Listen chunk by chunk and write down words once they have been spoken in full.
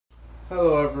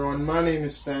Hello everyone, my name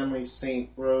is Stanley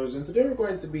St. Rose, and today we're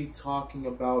going to be talking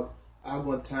about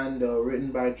Aguantando,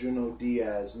 written by Junot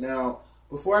Diaz. Now,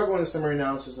 before I go into summary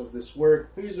analysis of this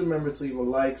work, please remember to leave a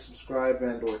like, subscribe,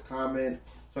 and or comment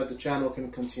so that the channel can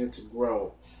continue to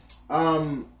grow.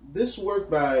 This work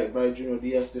by Junot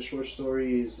Diaz, the short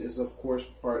story, is of course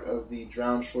part of the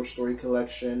Drowned short story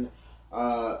collection.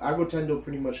 Aguantando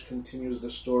pretty much continues the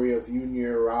story of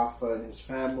Junior, Rafa, and his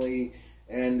family,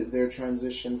 and their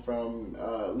transition from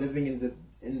living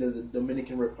in the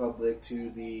Dominican Republic to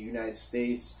the United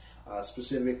States,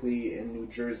 specifically in New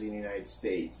Jersey, in the United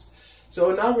States.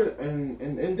 So now,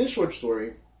 in this short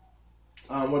story,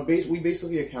 we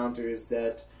basically encounter is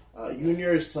that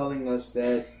Junior is telling us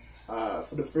that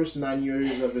for the first 9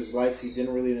 years of his life, he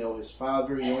didn't really know his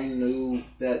father. He only knew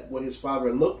that what his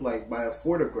father looked like by a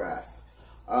photograph.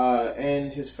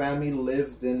 And his family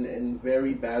lived in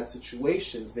very bad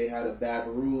situations. They had a bad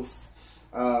roof.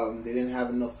 They didn't have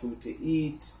enough food to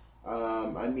eat.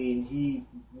 He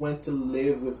went to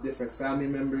live with different family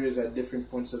members at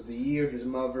different points of the year. His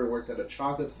mother worked at a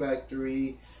chocolate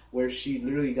factory where she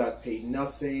literally got paid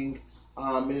nothing.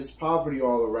 And it's poverty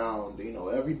all around. You know,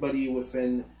 everybody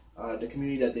within the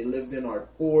community that they lived in are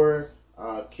poor.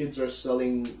 Kids are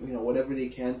selling, whatever they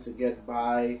can to get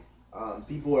by.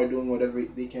 People are doing whatever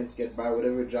they can to get by,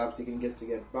 whatever jobs they can get to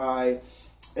get by,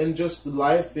 and just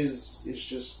life is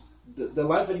just the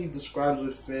life that he describes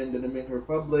within the Dominican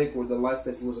Republic, or the life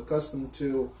that he was accustomed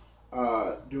to.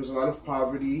 There was a lot of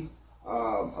poverty,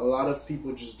 a lot of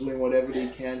people just doing whatever they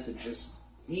can to just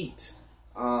eat.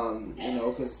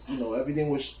 Because everything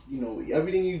was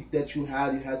everything that you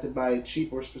had to buy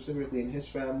cheap, or specifically in his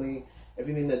family,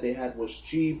 everything that they had was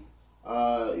cheap.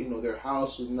 Their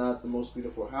house was not the most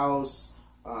beautiful house,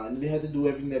 and they had to do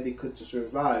everything that they could to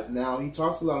survive. Now, he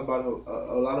talks a lot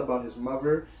about his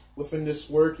mother within this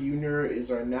work. Junior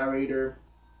is our narrator,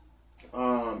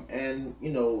 and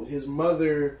his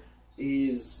mother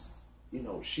is,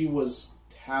 she was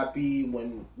happy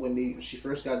when she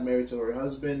first got married to her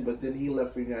husband, but then he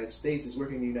left for the United States. He's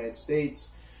working in the United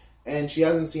States, and she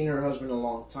hasn't seen her husband in a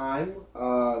long time.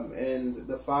 And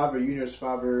the father, Junior's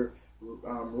father,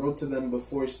 wrote to them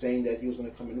before saying that he was going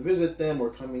to come and visit them, or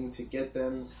coming to get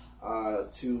them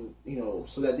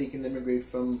so that they can immigrate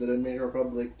from the Dominican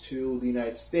Republic to the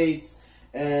United States.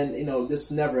 And this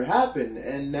never happened,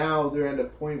 and now they're at a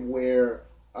point where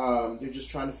they're just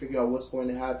trying to figure out what's going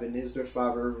to happen. Is their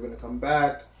father ever going to come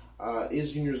back?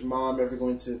 Is Junior's mom ever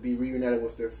going to be reunited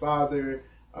with their father?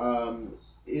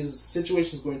 Is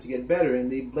situations going to get better?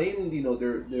 And they blame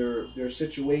their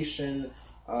situation,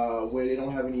 where they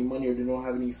don't have any money or they don't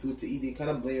have any food to eat. They kind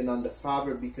of blame it on the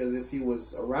father, because if he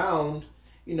was around,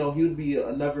 he would be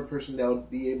another person that would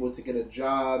be able to get a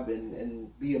job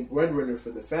and be a breadwinner for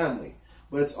the family.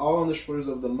 But it's all on the shoulders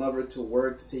of the mother to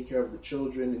work, to take care of the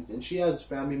children. And she has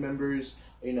family members,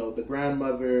 the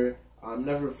grandmother,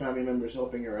 never family members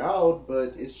helping her out,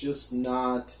 but it's just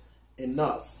not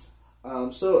enough.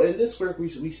 So in this work, we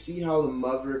see how the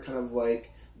mother kind of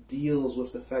like deals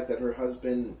with the fact that her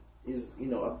husband is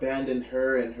abandoned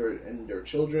her and their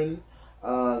children,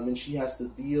 and she has to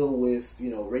deal with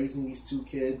raising these two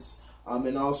kids,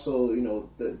 and also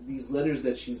these letters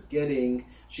that she's getting.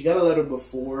 She got a letter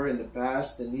before in the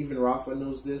past, and even Rafa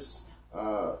knows this.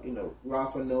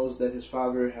 Rafa knows that his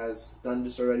father has done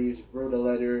this already. He wrote a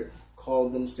letter,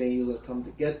 called them saying he was going to come to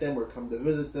get them or come to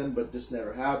visit them, but this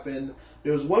never happened.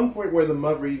 There was one point where the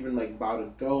mother even bought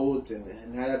a goat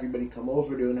and had everybody come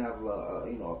over. They were going to have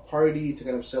a party to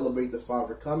kind of celebrate the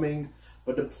father coming,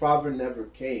 but the father never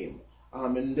came.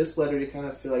 And in this letter, they kind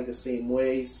of feel like the same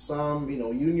way.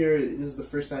 Junior, this is the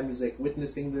first time he's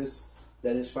witnessing this,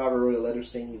 that his father wrote a letter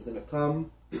saying he's going to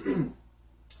come. And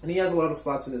he has a lot of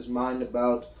thoughts in his mind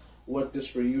about what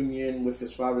this reunion with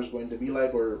his father is going to be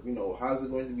like, or how's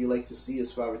it going to be like to see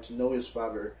his father, to know his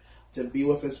father, to be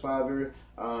with his father.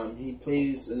 He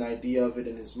plays an idea of it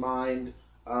in his mind,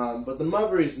 but the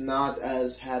mother is not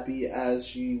as happy as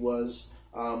she was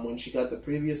when she got the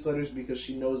previous letters, because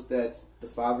she knows that the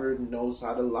father knows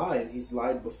how to lie, and he's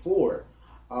lied before.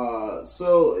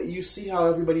 So you see how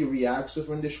everybody reacts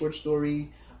within this short story,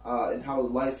 and how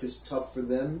life is tough for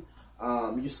them.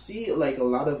 You see a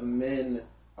lot of men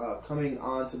coming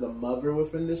on to the mother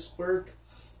within this work,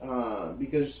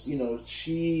 because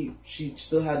she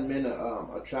still had men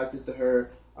attracted to her,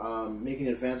 making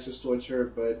advances towards her,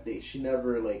 but she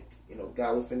never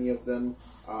got with any of them,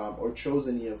 or chose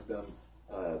any of them,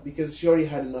 because she already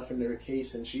had enough in her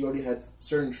case, and she already had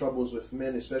certain troubles with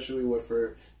men, especially with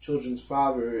her children's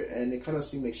father, and it kind of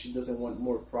seemed like she doesn't want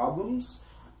more problems.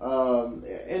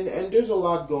 And there's a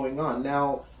lot going on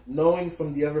now. knowing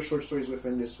from the other short stories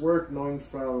within this work, knowing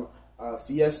from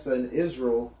Fiesta and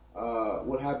Israel,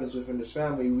 what happens within this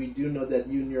family, we do know that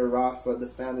Junior, Rafa, the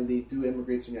family, they do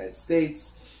immigrate to the United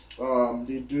States.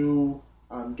 They do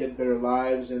get better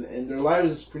lives, and their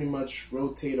lives pretty much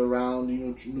rotate around,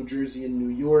 New Jersey and New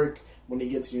York when they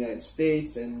get to the United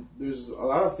States. And there's a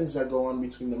lot of things that go on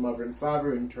between the mother and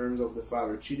father, in terms of the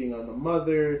father cheating on the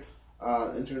mother,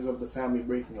 in terms of the family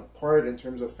breaking apart, in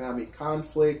terms of family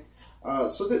conflict.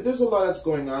 So there's a lot that's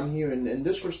going on here, and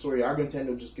this short story,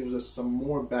 Aguantando, just gives us some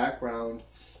more background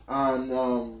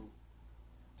on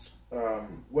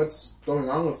what's going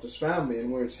on with this family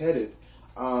and where it's headed.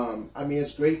 I mean,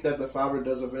 it's great that the father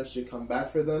does eventually come back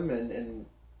for them, and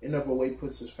in of a way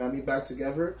puts his family back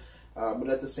together. But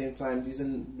at the same time, these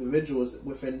individuals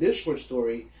within this short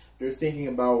story, they're thinking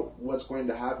about what's going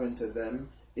to happen to them.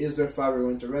 Is their father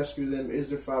going to rescue them? Is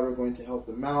their father going to help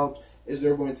them out? Is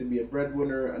there going to be a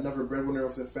breadwinner, another breadwinner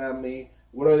of the family?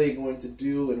 What are they going to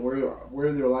do, and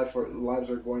where their lives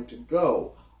are going to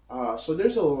go? So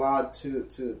there's a lot to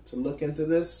look into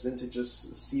this, and to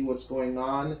just see what's going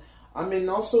on. I mean,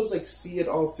 also it's like see it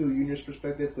all through Junior's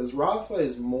perspective, because Rafa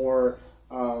is more,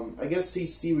 I guess he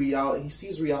sees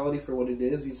reality for what it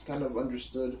is. He's kind of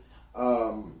understood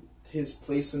his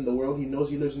place in the world. He knows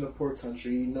he lives in a poor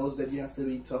country. He knows that you have to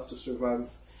be tough to survive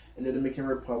in the Dominican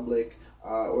Republic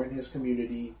or in his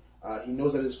community. He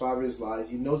knows that his father lies.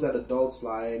 He knows that adults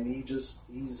lie, and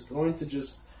he's going to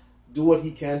just do what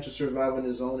he can to survive on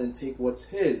his own and take what's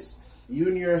his.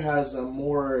 Junior has a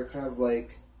more kind of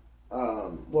like,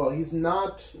 well, he's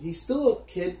still a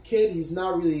kid. He's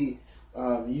not really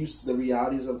used to the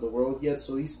realities of the world yet,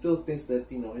 so he still thinks that,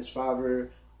 his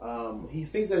father, he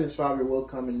thinks that his father will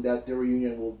come, and that their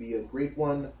reunion will be a great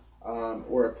one,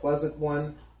 or a pleasant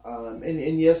one.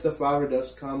 And yes, the father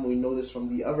does come. We know this from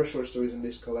the other short stories in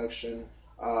this collection,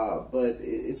 but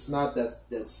it's not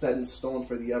that's set in stone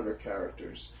for the other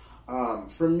characters.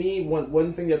 For me,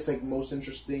 one thing that's like most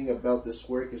interesting about this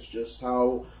work is just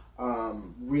how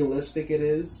realistic it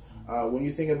is. When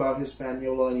you think about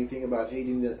Hispaniola and you think about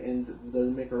Haiti and the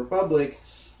Dominican Republic,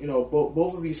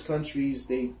 both of these countries,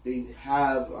 they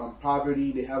have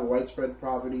poverty, they have widespread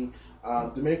poverty.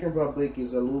 Dominican Republic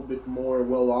is a little bit more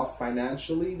well-off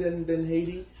financially than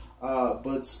Haiti,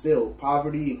 but still,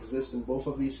 poverty exists in both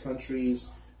of these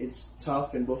countries. It's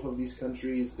tough in both of these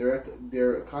countries. Their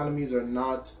economies are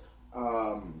not,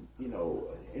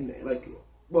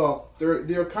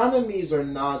 their economies are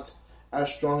not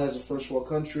as strong as a first world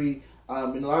country,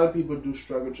 and a lot of people do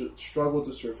struggle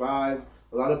to survive.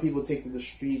 A lot of people take to the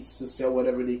streets to sell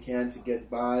whatever they can to get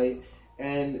by.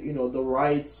 And, the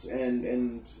rights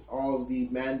and all of the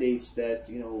mandates that,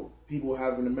 people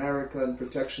have in America, and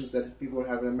protections that people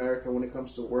have in America when it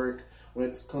comes to work, when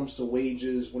it comes to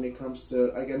wages, when it comes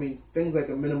to, things like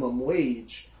a minimum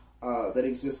wage that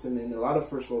exist in a lot of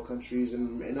first world countries.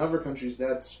 And in other countries,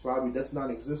 that's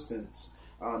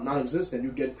non-existent.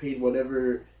 You get paid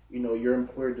whatever, your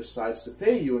employer decides to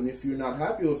pay you. And if you're not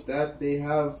happy with that, they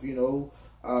have,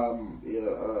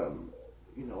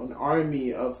 an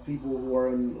army of people who are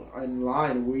in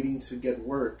line waiting to get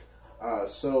work.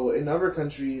 So in other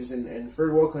countries, in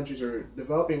third world countries or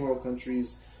developing world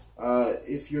countries,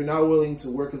 if you're not willing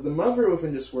to work, because the mother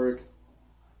within this work,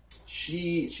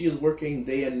 she is working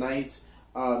day and night,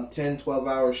 10,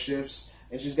 12-hour shifts,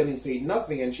 and she's getting paid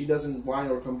nothing, and she doesn't whine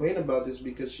or complain about this,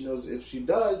 because she knows if she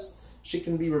does, she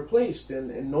can be replaced,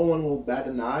 and no one will bat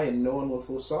an eye, and no one will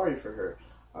feel sorry for her.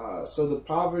 So the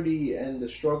poverty and the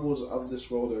struggles of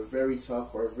this world are very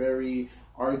tough, are very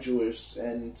arduous,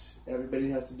 and everybody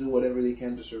has to do whatever they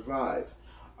can to survive.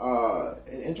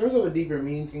 In terms of a deeper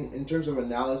meaning, in terms of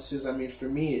analysis, for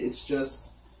me, it's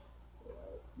just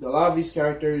a lot of these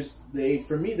characters, they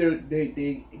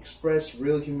express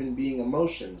real human being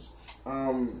emotions.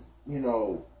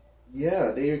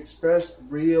 They express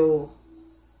real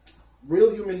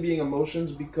human being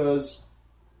emotions, because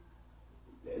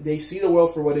they see the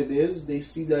world for what it is. They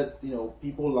see that,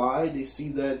 people lie. They see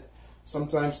that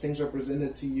sometimes things are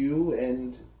presented to you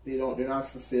and they're not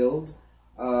fulfilled.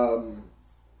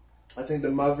 I think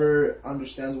the mother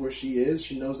understands where she is.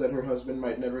 She knows that her husband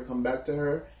might never come back to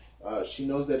her. She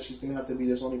knows that she's going to have to be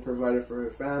this only provider for her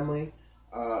family.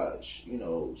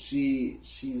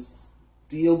 She's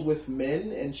dealt with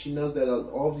men, and she knows that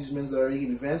all of these men that are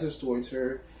making advances towards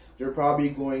her, they're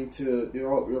probably only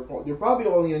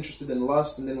interested in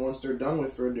lust, and then once they're done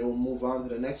with her, they'll move on to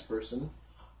the next person.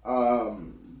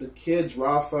 The kids,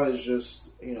 Rafa is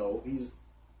just, he's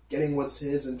getting what's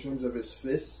his in terms of his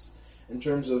fists, in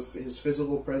terms of his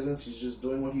physical presence. He's just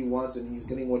doing what he wants, and he's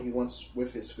getting what he wants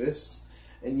with his fists.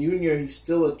 And Junior, he's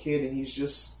still a kid, and he's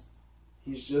just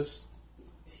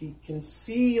he can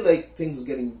see like things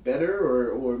getting better,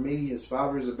 or maybe his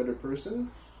father is a better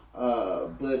person.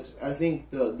 But I think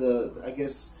I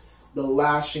guess the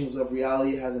lashings of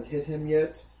reality hasn't hit him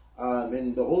yet.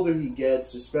 And the older he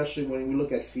gets, especially when we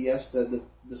look at Fiesta,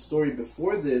 the story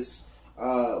before this,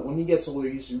 when he gets older,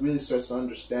 he really starts to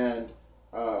understand.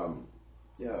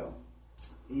 Yeah,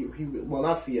 well,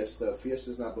 not Fiesta.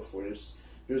 Fiesta's not before this.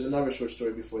 There's another short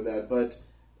story before that, but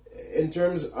in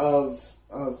terms of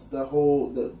the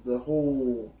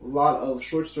whole lot of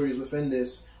short stories within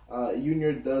this,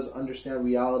 Junior does understand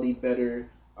reality better,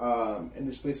 and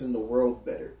his place in the world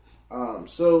better.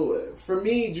 So for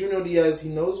me, Junot Diaz, he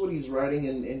knows what he's writing,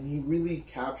 and he really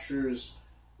captures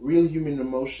real human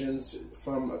emotions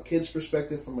from a kid's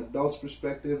perspective, from an adult's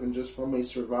perspective, and just from a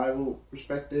survival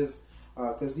perspective.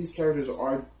 Because these characters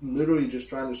are literally just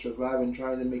trying to survive and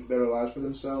trying to make better lives for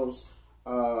themselves.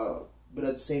 But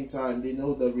at the same time, they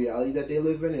know the reality that they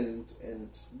live in,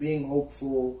 and being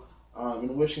hopeful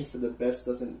and wishing for the best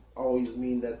doesn't always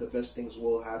mean that the best things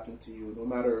will happen to you, no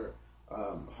matter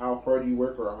how hard you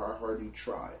work or how hard you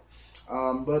try.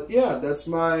 But yeah, that's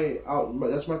my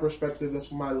perspective.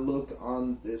 That's my look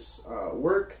on this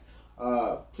work.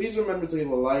 Please remember to leave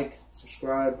a like,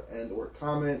 subscribe, and or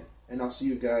comment, and I'll see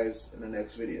you guys in the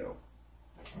next video.